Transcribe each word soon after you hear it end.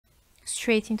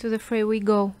straight into the fray we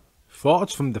go.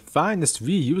 Forged from the finest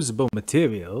reusable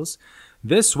materials,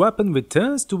 this weapon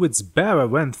returns to its bearer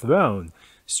when thrown,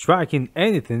 striking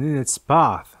anything in its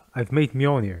path. I've made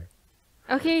Mjolnir.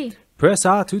 Okay. Press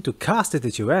R2 to cast it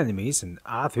at your enemies and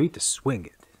R3 to swing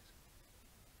it.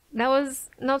 That was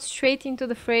not straight into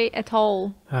the fray at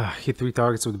all. Hit 3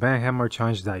 targets with ban hammer,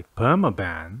 challenge die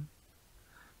permaban.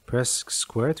 Press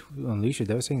square to unleash a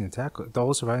devastating attack.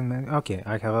 All surviving man. Okay,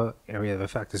 I have an area of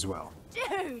effect as well.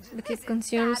 Dude, But it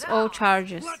consumes all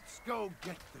charges. let's go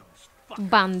get those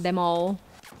Ban them all.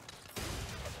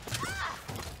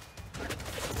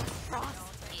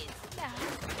 frost is now.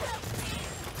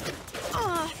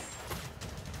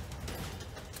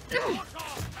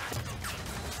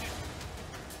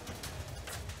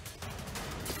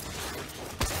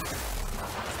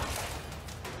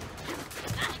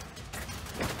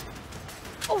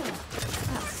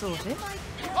 That's sorted.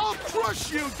 I'll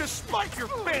crush you despite your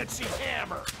fancy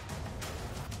hammer!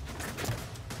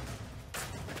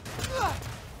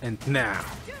 And now,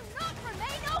 Do not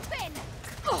remain open!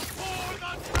 Falling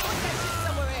on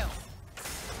Somewhere else.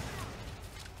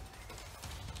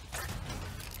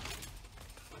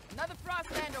 Another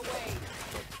Frostlander wave.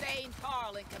 Thane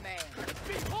Carl in command.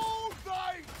 Behold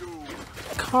thy doom!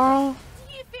 Carl.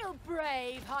 Do you feel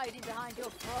brave hiding behind your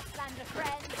Frostlander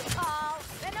friends, Carl?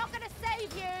 They're not gonna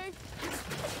save you!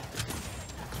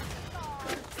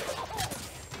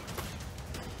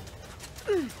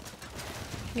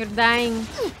 You're dying.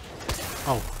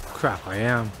 oh crap, I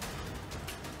am.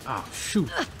 Oh shoot.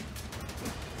 Let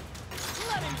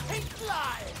him take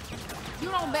life! You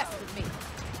don't mess with me.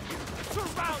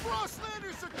 Surround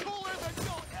Frostlanders are cooler than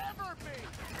you'll ever be!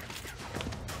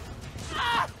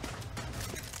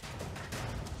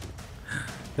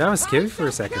 That was scary for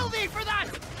a second. Kill thee for that!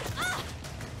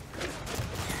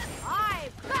 I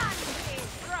ban thee,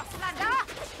 Frostlander!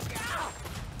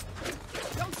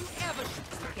 Don't you ever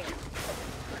shoot again.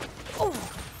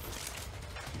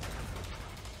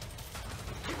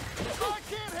 If I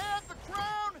can't have the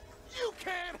crown, you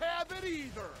can't have it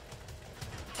either!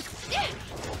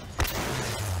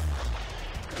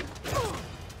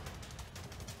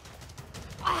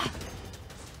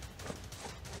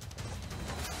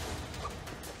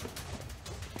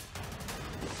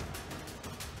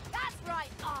 That's right,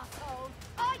 asshole!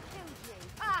 I killed you!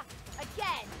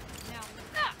 Again! Now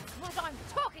that's what I'm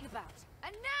talking about!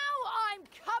 And now I'm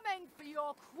coming for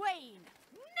your queen!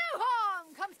 No harm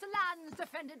comes to lands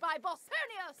defended by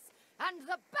Bossunius and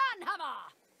the Banhammer!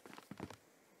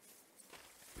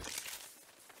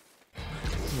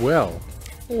 Well,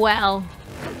 Well.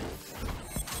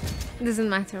 Doesn't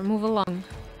matter. Move along.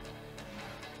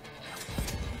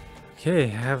 okay, I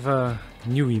have a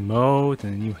new emote,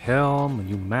 and a new helm, a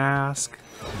new mask,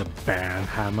 the ban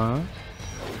hammer.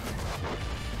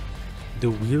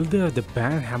 The wielder of the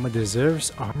ban hammer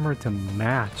deserves armor to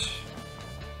match.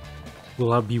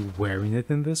 Will I be wearing it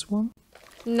in this one?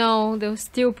 No, they'll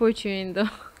still put you in the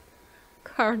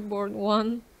cardboard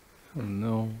one. Oh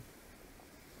no.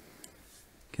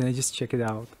 Can I just check it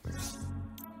out?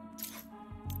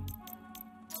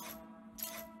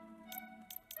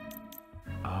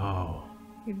 Oh,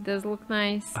 It does look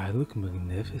nice. I look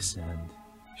magnificent.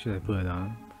 Should I put it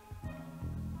on?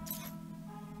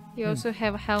 You also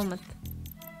have a helmet.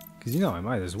 Because you know, I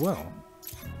might as well.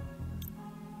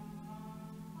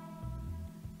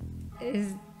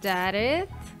 Is that it?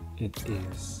 It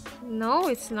is. No,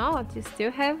 it's not. You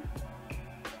still have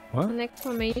What? an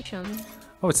exclamation.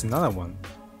 Oh, it's another one.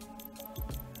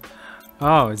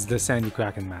 Oh, it's the Sandy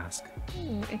Kraken mask.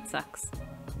 It sucks.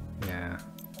 Yeah.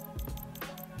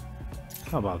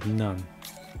 How about none?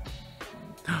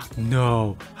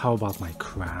 No! How about my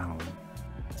crown?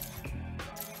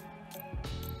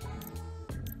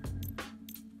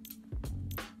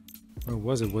 Or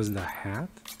was it? Was it a hat?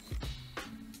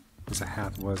 It was a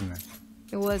hat, wasn't it?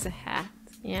 It was a hat.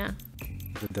 Yeah.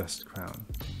 The dust crown.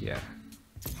 Yeah.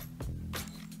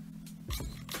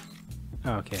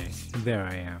 Okay, there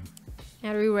I am.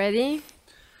 Are we ready?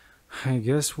 I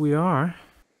guess we are.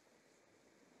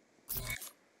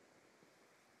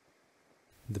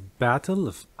 The Battle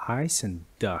of Ice and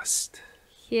Dust.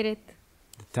 Hit it.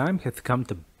 The time hath come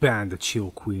to ban the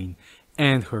Chill Queen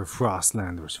and her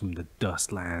Frostlanders from the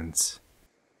Dustlands.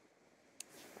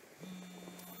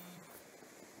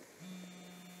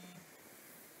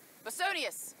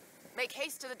 Bossunius, make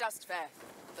haste to the Dust Fair.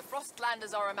 The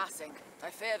Frostlanders are amassing. I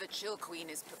fear the Chill Queen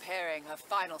is preparing her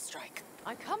final strike.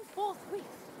 I come forthwith.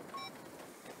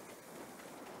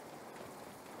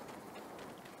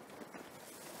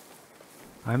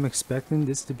 I'm expecting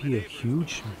this to be a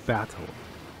huge battle.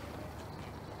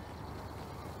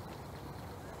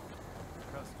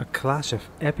 A clash of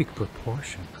epic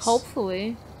proportions.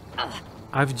 Hopefully.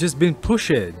 I've just been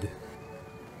pushed.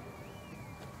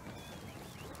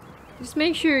 Just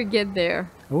make sure you get there.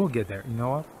 I will get there. You know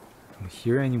what? I'm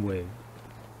here anyway.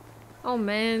 Oh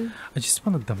man. I just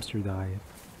want a dumpster dive.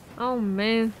 Oh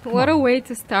man. What a way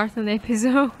to start an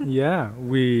episode. Yeah,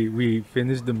 we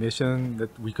finished the mission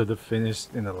that we could have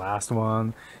finished in the last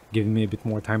one, giving me a bit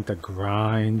more time to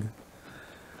grind.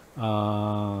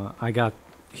 I got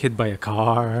hit by a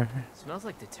car. Smells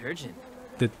like detergent.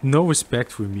 That no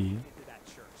respect for me.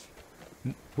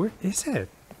 Where is it?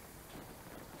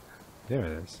 There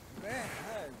it is. Man,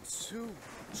 I'm too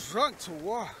drunk to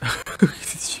walk. Did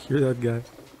you hear that guy?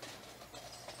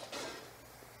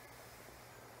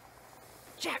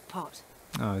 Jackpot.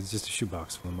 Oh, it's just a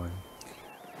shoebox full of mine.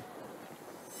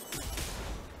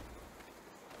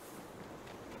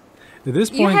 At this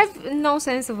point, You have no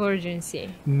sense of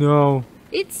urgency. no.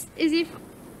 It's as if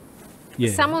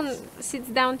Yeah. someone sits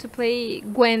down to play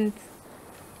Gwent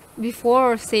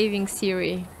before saving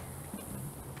Siri.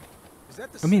 Is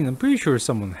that the I mean, I'm pretty sure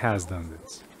someone has done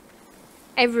this.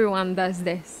 Everyone does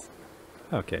this.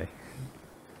 Okay.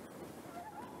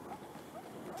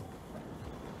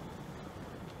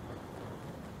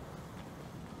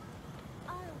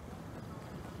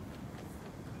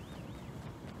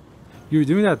 You're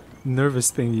doing that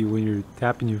nervous thingy when you're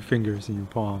tapping your fingers in your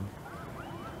palm.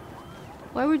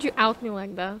 Why would you out me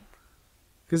like that?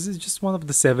 Because it's just one of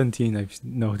the 17 I've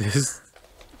noticed.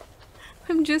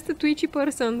 I'm just a twitchy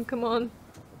person, come on.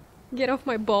 Get off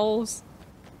my balls.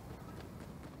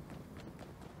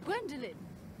 Gwendolyn,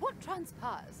 what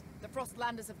transpires? The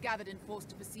Frostlanders have gathered in force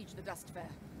to besiege the Dust Fair.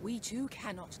 We too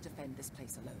cannot defend this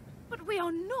place alone. But we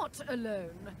are not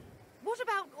alone. What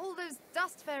about all those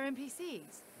Dust Fair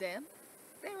NPCs? Them?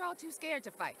 They're all too scared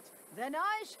to fight. Then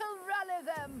I shall rally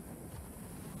them.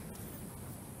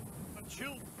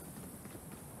 chill?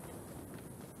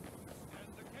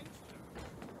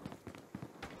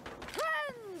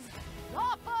 Friends!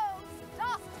 Larpos!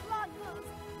 Dust slugglers!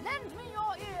 Lend me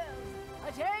your ears!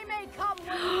 A day may come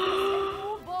when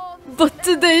newborn But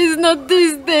today is not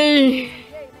this day.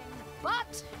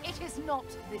 But it is not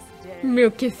this day.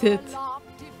 Milketh it. A lark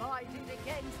divided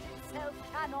against itself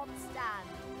cannot stand.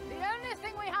 The only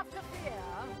thing we have to fear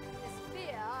is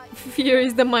fear. Fear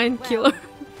is the mind killer.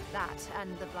 That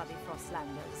and the bloody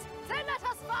Frostlanders. So let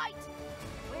us fight!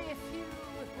 With you,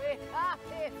 we're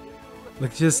happy few.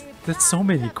 Like, just, that's so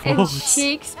many And quotes.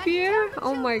 Shakespeare?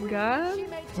 Oh my god.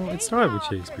 Well, it started with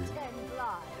Shakespeare.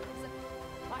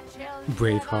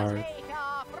 Braveheart.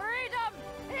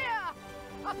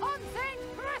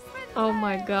 Oh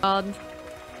my god.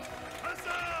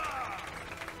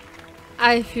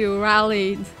 I feel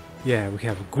rallied. Yeah, we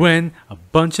have Gwen, a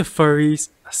bunch of furries,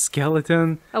 a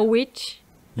skeleton. A witch.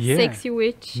 Yeah, Sexy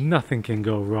witch. nothing can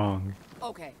go wrong.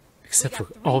 Okay. Except we for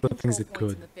got three all the control things that points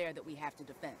could. in the fair that we have to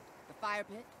defend. The fire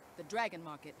pit, the dragon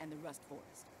market, and the rust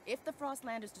forest. If the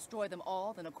Frostlanders destroy them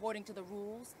all, then according to the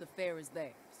rules, the fair is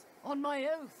theirs. On my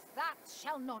oath, that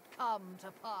shall not come to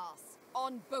pass.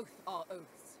 On both our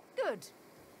oaths. Good.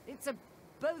 It's a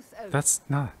both oath. That's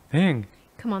not a thing.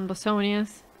 Come on,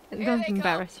 Bosonius. Here Don't they come.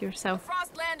 embarrass The yourself.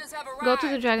 Frostlanders have arrived. Go to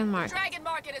the dragon The market. dragon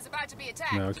market is about to be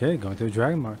attacked. Okay, going to the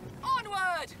dragon market.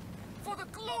 Onward! For the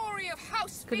glory of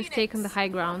House Could have Phoenix. taken the high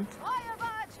ground,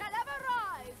 Firebird shall ever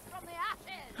rise from the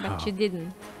ashes. but you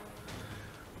didn't.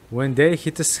 When they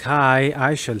hit the sky,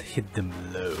 I shall hit them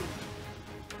low.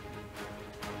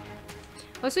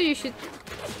 Also, you should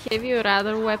have your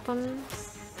other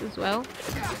weapons as well.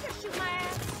 Shoot my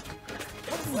ass.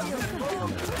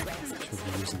 Should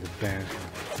be using the band.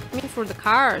 I mean, for the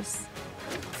cars.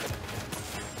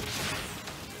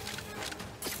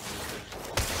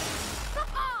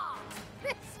 Ha-ha!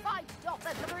 This fight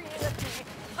doth agree with me.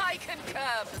 I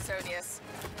concur, Bosonius.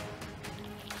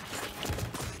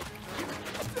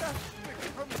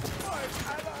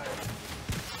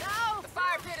 Now, The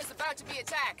fire pit is about to be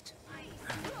attacked.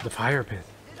 The fire pit.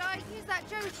 did I use that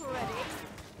joke already?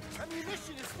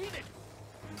 Ammunition is needed.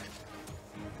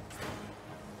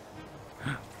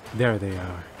 There they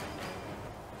are.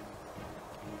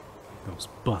 Those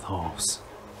buttholes.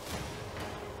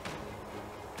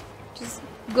 Just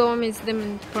go amidst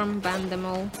them and ban them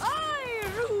all. I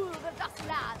rule the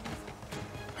Dustlands.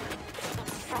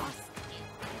 Frost.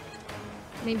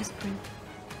 Maybe sprint.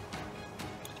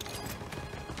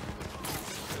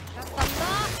 That's the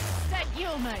last mistake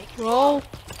you'll make. Roll.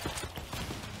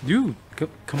 Dude,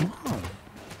 come on.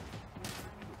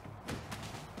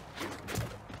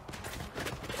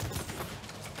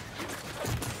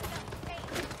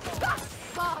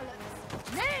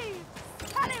 Varlets, knaves,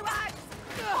 scallywags,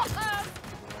 gotham.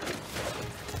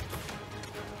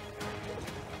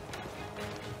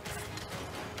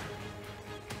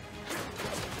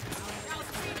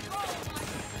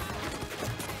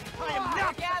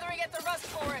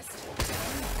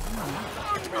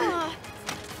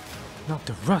 Not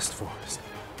the rust forest.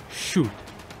 Shoot.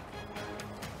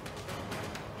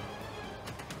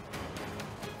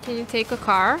 Can you take a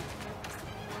car?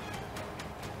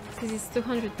 Because it's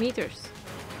 200 meters.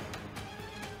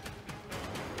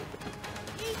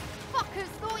 You fuckers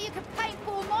thought you could paint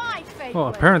for my fate. Well,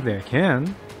 apparently I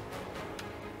can.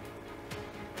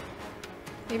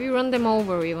 Maybe run them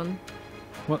over even.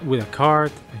 What, with a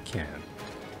cart? I can.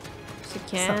 Yes, you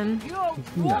can. Your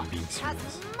I'm war not being has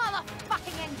serious.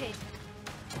 motherfucking ended.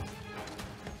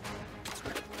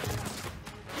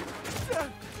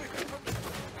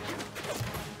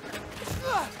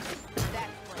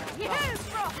 You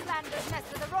Frostlanders mess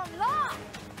with the wrong lot.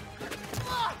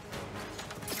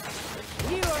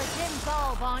 You're a dim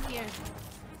bulb, aren't you?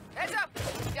 Heads up!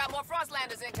 We got more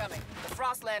Frostlanders incoming. The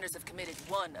Frostlanders have committed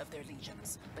one of their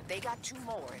legions, but they got 2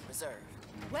 more in reserve.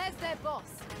 Where's their boss?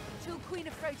 Chill Queen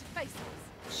afraid to face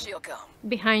us. She'll come,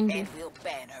 Behind you. and we'll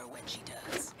ban her when she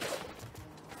does.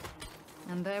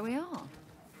 And there we are.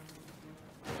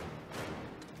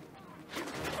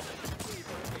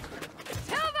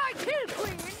 Tell thy Kill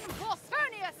Queen,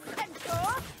 Borsonia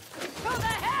Centaur, to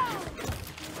the hell!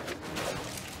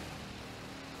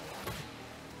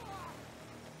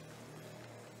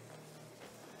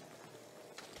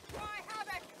 Cry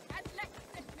havoc and let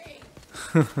slip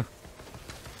me!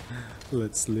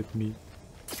 Let's slip me.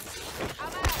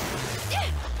 I'm out!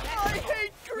 I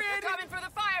hate We're coming for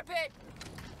the fire pit!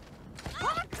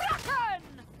 On a Kraken!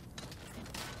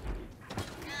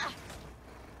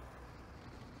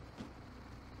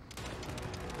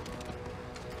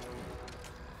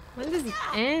 When does it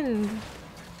end?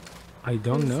 I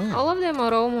don't know. All of them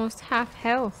are almost half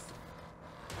health.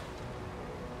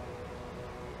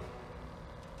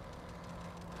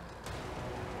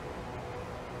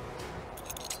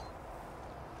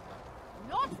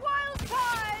 Not while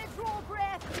I draw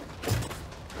breath!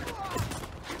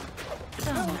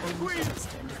 Queen!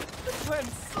 The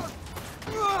cleanse!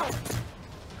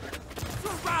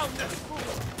 Surround this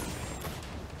fool!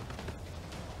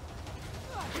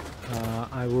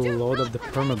 I will load up the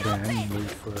permaban and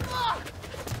wait for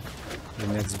the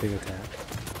next big attack.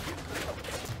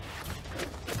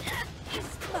 Is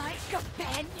my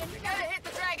companion We gotta hit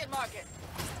the dragon market!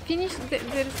 Finish.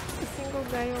 There's a single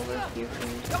guy over here.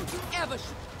 Finish. Don't you ever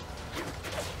shoot!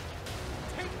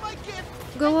 Take my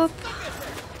gift! Go up.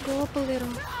 Go up a little.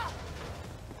 The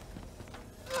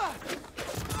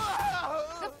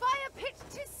fire pit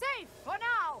is safe for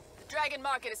now! The dragon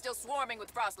market is still swarming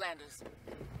with Frostlanders.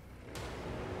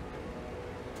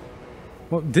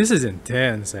 Well, this is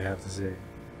intense, I have to say.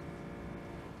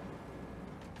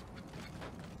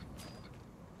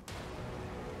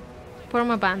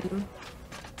 Permaband.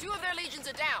 2 of their legions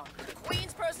are down. The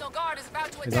Queen's personal guard is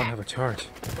about to I don't attack. have a charge.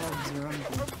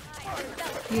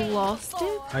 You lost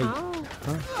it? I, How?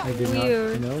 huh? I did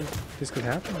Weird. not know this could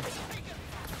happen.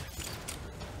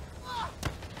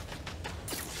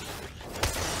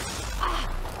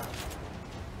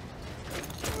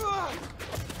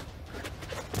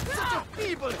 Such a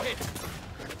feeble hit!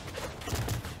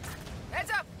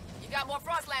 Heads up! You got more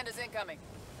Frostlanders incoming.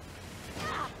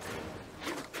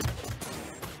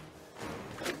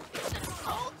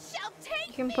 Cold shall take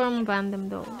You can permaband them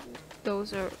though.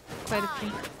 Those are quite a few.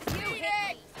 you hit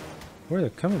me! Where are they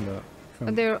coming though?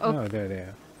 From? They're up. Oh, there they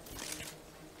are.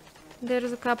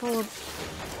 There's a couple over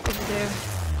there.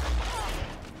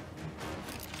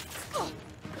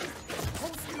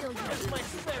 Hold still, you That's my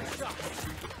spare shot!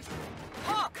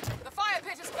 Hawk! The fire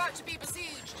pit is about to be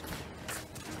besieged.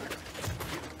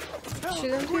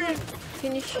 Shouldn't we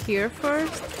finish here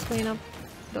first? Clean up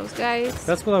those guys.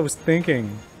 That's what I was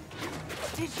thinking.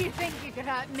 Did you think you could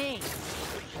hurt me?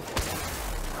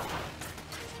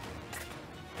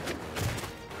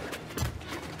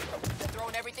 They're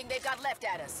throwing everything they've got left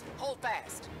at us. Hold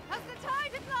fast. Has the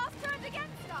tide at last turned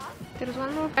against us? There's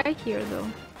one more guy here though.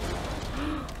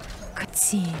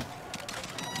 Cutscene.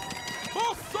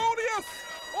 Bosonius!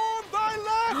 On thy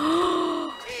left!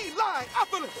 Eli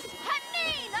Athalis!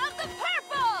 Haneen of the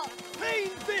purple! Pain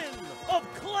Vin of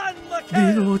Clan They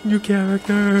McKay! load new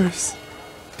characters.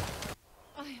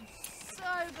 I am so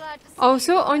glad to see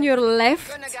Also you. on your left.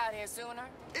 Couldn't have got here sooner.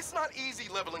 It's not easy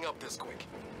leveling up this quick.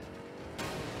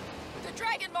 The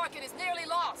dragon market is nearly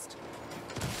lost.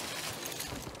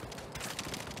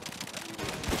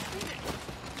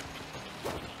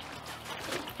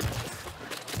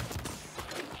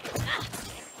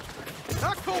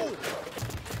 Not cool!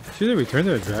 Should they return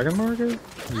to the dragon market?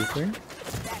 Do you think?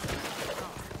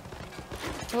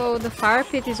 Oh, the fire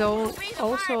pit is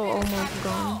also almost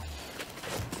gone.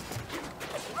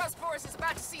 The Rust Forest is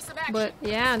about to see some action. But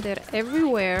yeah, they're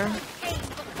everywhere. Came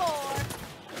before.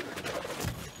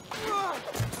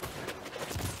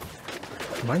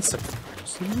 Am I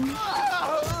supposed to move?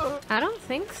 I don't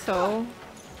think so.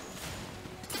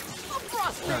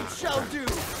 Frostland shall do.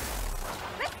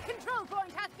 This control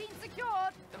point has been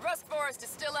secured. The Rust Forest is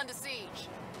still under siege.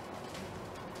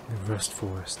 The Rust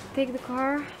Forest. Take the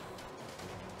car.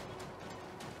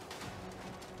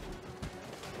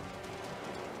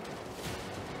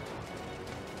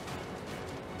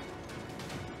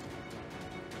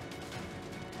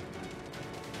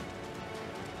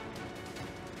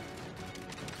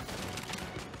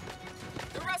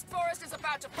 The Rust Forest is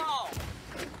about to fall.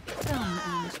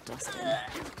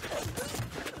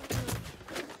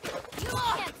 You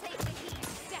can't take the heat,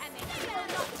 damn it. You will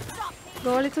not stop me.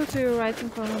 Go a little to your right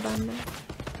and follow Banda.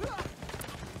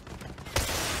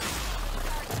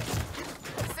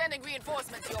 Sending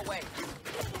reinforcements your way.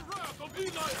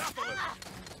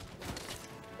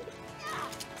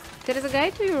 There is a guy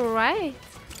to your right.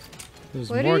 There's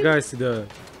Where more is- guys to the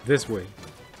this way.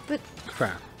 But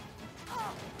Crap.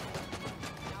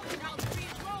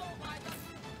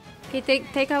 okay,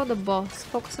 take out the boss.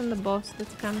 Focus on the boss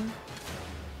that's coming.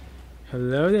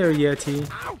 Hello there, Yeti.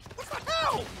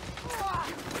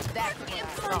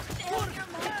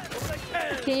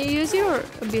 Can you use your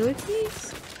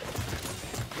abilities?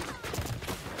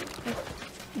 Like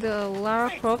the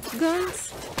Lara Croft guns?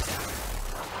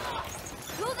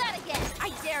 Do that again. I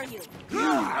dare you.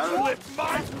 With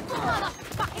my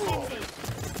Motherfucking ended.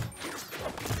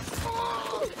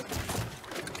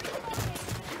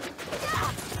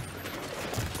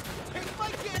 take my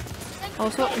gift.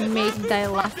 Also make thy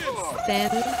last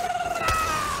stand.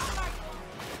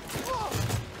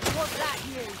 What's that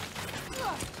you?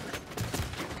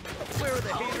 Where are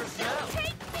the haters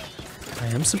now? I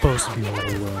am supposed to be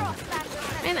overwhelmed.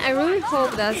 And I really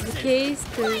hope that's the case,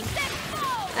 cause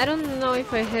I don't know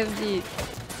if I have the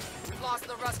We've lost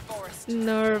the Rust Forest.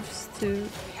 nerves to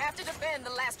We have to defend the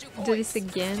last 2 points. do this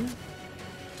again.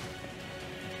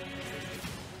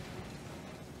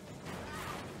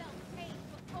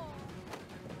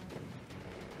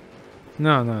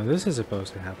 No, no, this is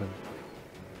supposed to happen.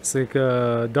 It's like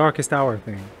a Darkest Hour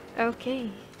thing.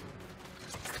 Okay.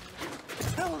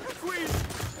 Hell, Queen!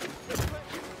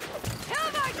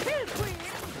 Kill my kill queen!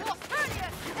 Australia,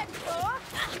 centaur!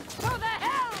 For the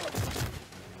hell!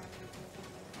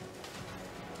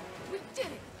 We did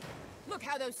it! Look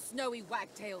how those snowy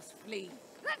wagtails flee.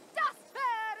 The dust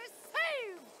fair is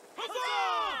saved!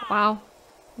 Huzzah! Wow.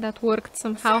 That worked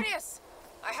somehow. Serious!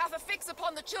 I have a fix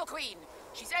upon the Chill Queen.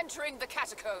 She's entering the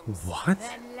catacombs. What?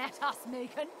 Then let us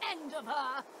make an end of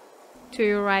her! To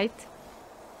your right.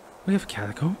 We have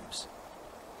catacombs?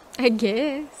 I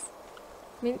guess.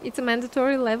 I mean, it's a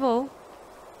mandatory level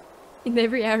in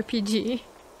every RPG.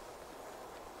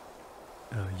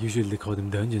 Usually they call them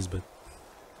dungeons, but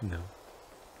no.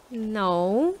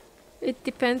 No. It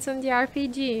depends on the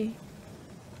RPG.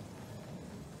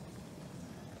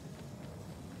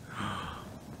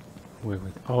 Wait.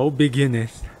 Oh,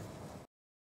 beginneth.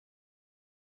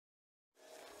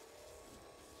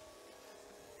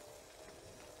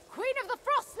 Queen of the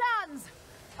Frostlands!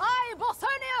 I,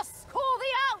 Bossonius, call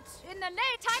thee out in the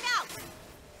name. Time out!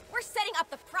 We're setting up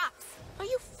the props. Are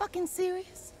you fucking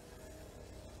serious?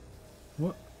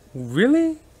 What?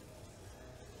 Really?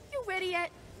 You ready yet?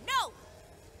 No!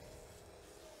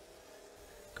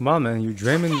 Come on, man. You're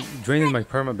draining my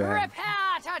permabag.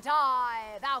 Prepare to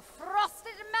die, thou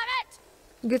frosted mammoth!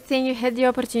 Good thing you had the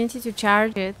opportunity to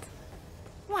charge it.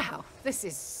 Wow, this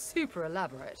is super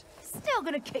elaborate. Still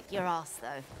gonna kick your ass,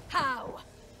 though. How?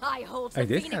 I hold the I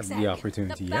did Phoenix have the Egg.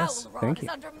 opportunity, The yes. Bowel Rod Thank is you.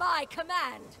 under my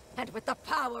command. And with the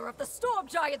power of the Storm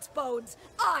Giant's bones,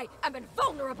 I am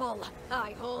invulnerable.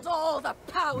 I hold all the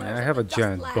power. Man, I have a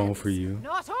giant bone for you.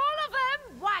 Not all of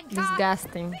them, wanker!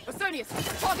 Disgusting.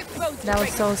 Basonius, target the bones. That was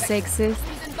so sexist.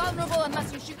 He's invulnerable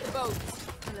unless you shoot the bones.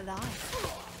 Still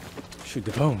alive. Shoot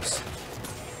the bones.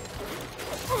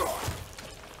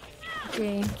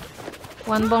 Okay.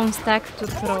 One bone stack to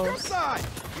throws. Side!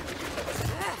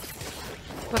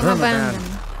 Permaban.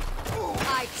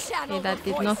 I channel Okay, that the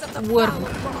did voice not of the work.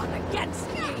 Bowel Rod against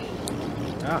me.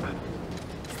 Ah.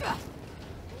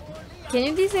 Can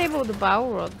you disable the bow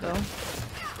rod though?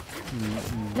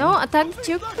 No, attack the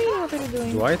Chill Queen. What are you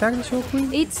doing? Do I attack the Chill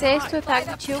Queen? It says to attack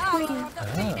the By Chill power Queen. of the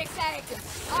Phoenix Egg,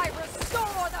 I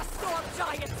restore the Storm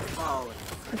Giant's bones.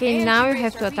 Okay, And now you you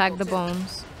have raise to your attack people the too.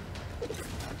 bones.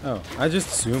 Oh, I just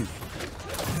assumed.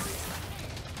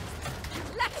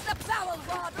 Let the Bowel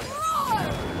Rod roar!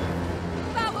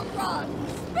 Bowel Rod,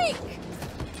 speak!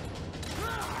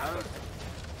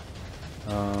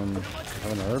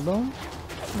 Have another bone?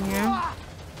 Yeah.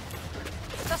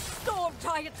 The Storm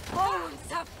Giant's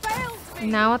bones have failed me!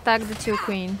 Now attack the Chill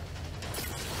Queen.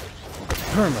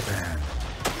 Permaban.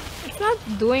 It's not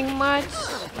doing much.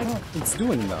 Oh, it's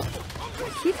doing enough.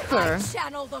 Hit her.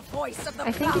 Channel the voice of the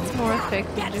I think it's more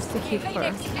effective just to hit her.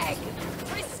 egg.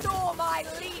 Restore my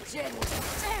legion.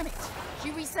 Damn it!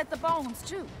 She reset the bones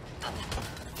too.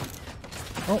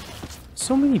 Oh,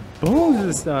 so many bones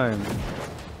this time.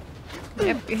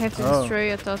 Yep, you have to Oh.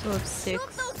 destroy a total of 6.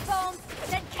 Look those bones,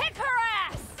 then kick her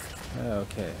ass.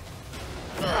 Okay.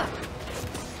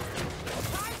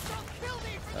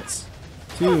 That's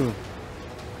 2.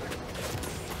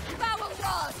 Bowel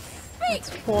rod. It's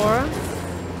 4.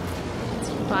 It's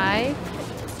 5.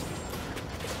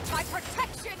 My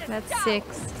protection is That's down.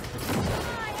 6.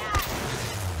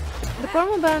 The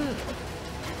permaban.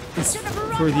 It's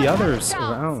for the others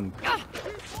around.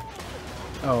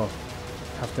 Oh,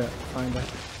 have to find that.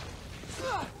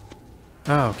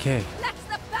 Oh, okay. Let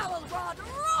the bowel rod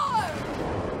roar.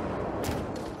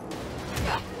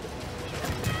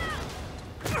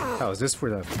 How is this for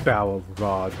the bowel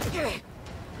rod?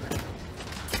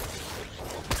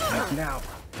 Now,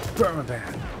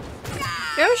 Permaban.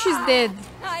 Oh, she's dead.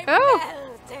 I'm Oh.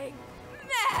 melting.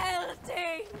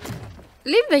 Melting.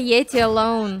 Leave the Yeti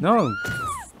alone. No,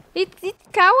 It's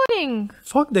cowering.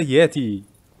 fuck the Yeti.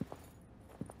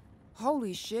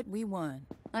 Holy shit, we won.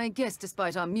 I guess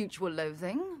despite our mutual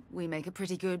loathing, we make a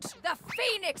pretty good... The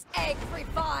phoenix egg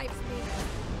revives me.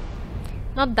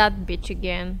 Not that bitch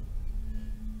again.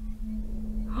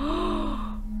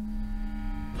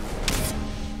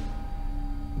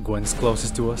 Gwen's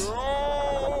closest to us.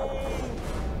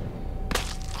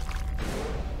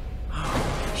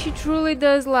 She truly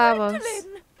does love us.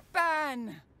 Gwendolyn!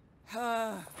 Ban!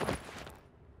 Her.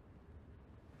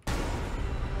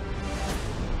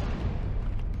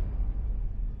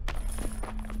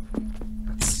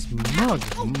 Smug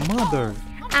mother.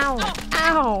 Ow,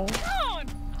 ow.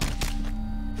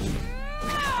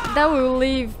 That will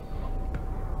leave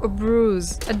a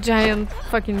bruise, a giant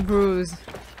fucking bruise.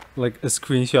 Like a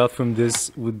screenshot from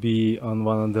this would be on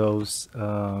one of those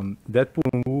Deadpool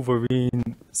and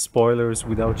Wolverine spoilers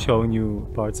without showing you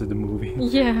parts of the movie.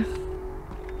 Yeah.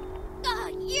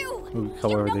 You! Or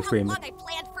however you know they frame how it. long I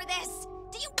planned for this?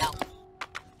 Do you know?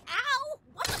 Ow!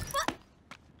 What the fuck?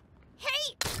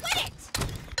 Hey, quit it!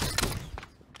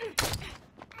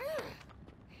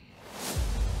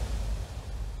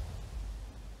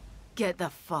 Get the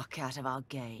fuck out of our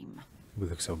game. We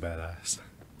look so badass.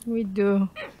 We do.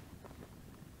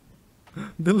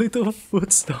 The little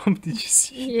foot stomp, did you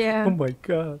see? Yeah. Oh my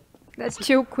god. That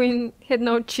chill queen had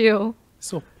no chill.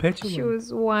 So petulant. She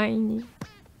was whiny.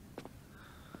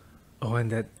 Oh,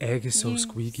 and that egg is so You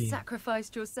squeaky.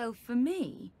 Sacrificed yourself for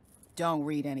me? Don't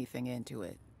read anything into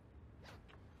it.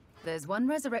 There's one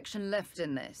resurrection left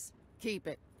in this. Keep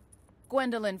it.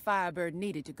 Gwendolyn Firebird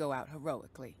needed to go out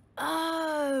heroically.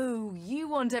 Oh, you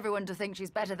want everyone to think she's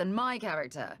better than my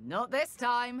character. Not this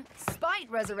time. Spite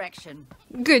resurrection.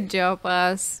 Good job,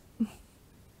 us.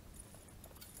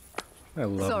 I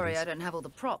love Sorry, this. I don't have all the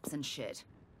props and shit.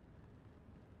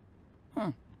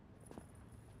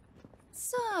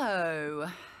 So,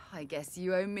 I guess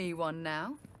you owe me one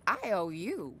now. I owe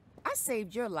you. I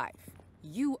saved your life.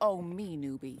 You owe me,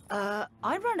 newbie.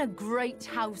 I run a great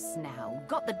house now.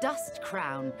 Got the dust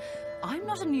crown. I'm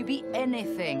not a newbie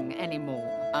anything anymore.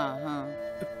 Uh-huh.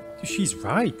 She's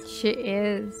right. She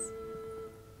is.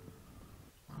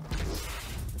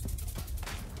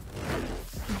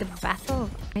 The battle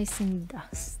of ice and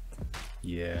dust.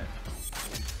 Yeah.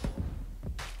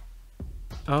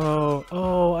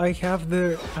 Oh, I have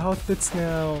their outfits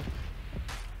now.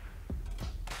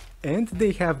 And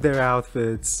they have their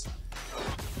outfits.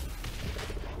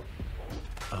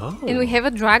 Oh. And we have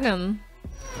a dragon.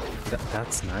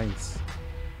 That's nice.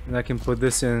 And I can put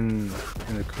this in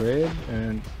the crib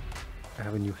and I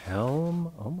have a new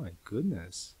helm. Oh my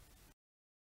goodness.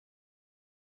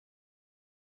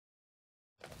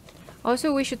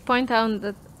 Also, we should point out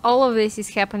that all of this is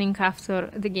happening after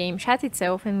the game shut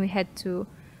itself and we had to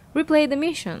replay the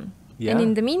mission. Yeah. And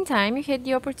in the meantime, you had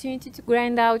the opportunity to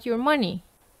grind out your money.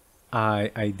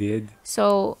 I did.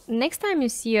 So next time you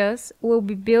see us, we'll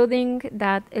be building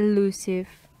that elusive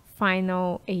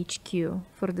final HQ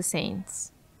for the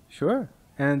Saints. Sure.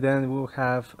 And then we'll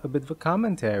have a bit of a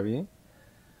commentary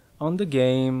on the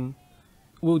game.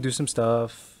 We'll do some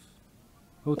stuff.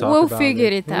 We'll talk We'll about figure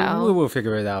it out. We'll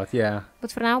figure it out, yeah.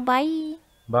 But for now, bye!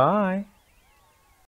 Bye.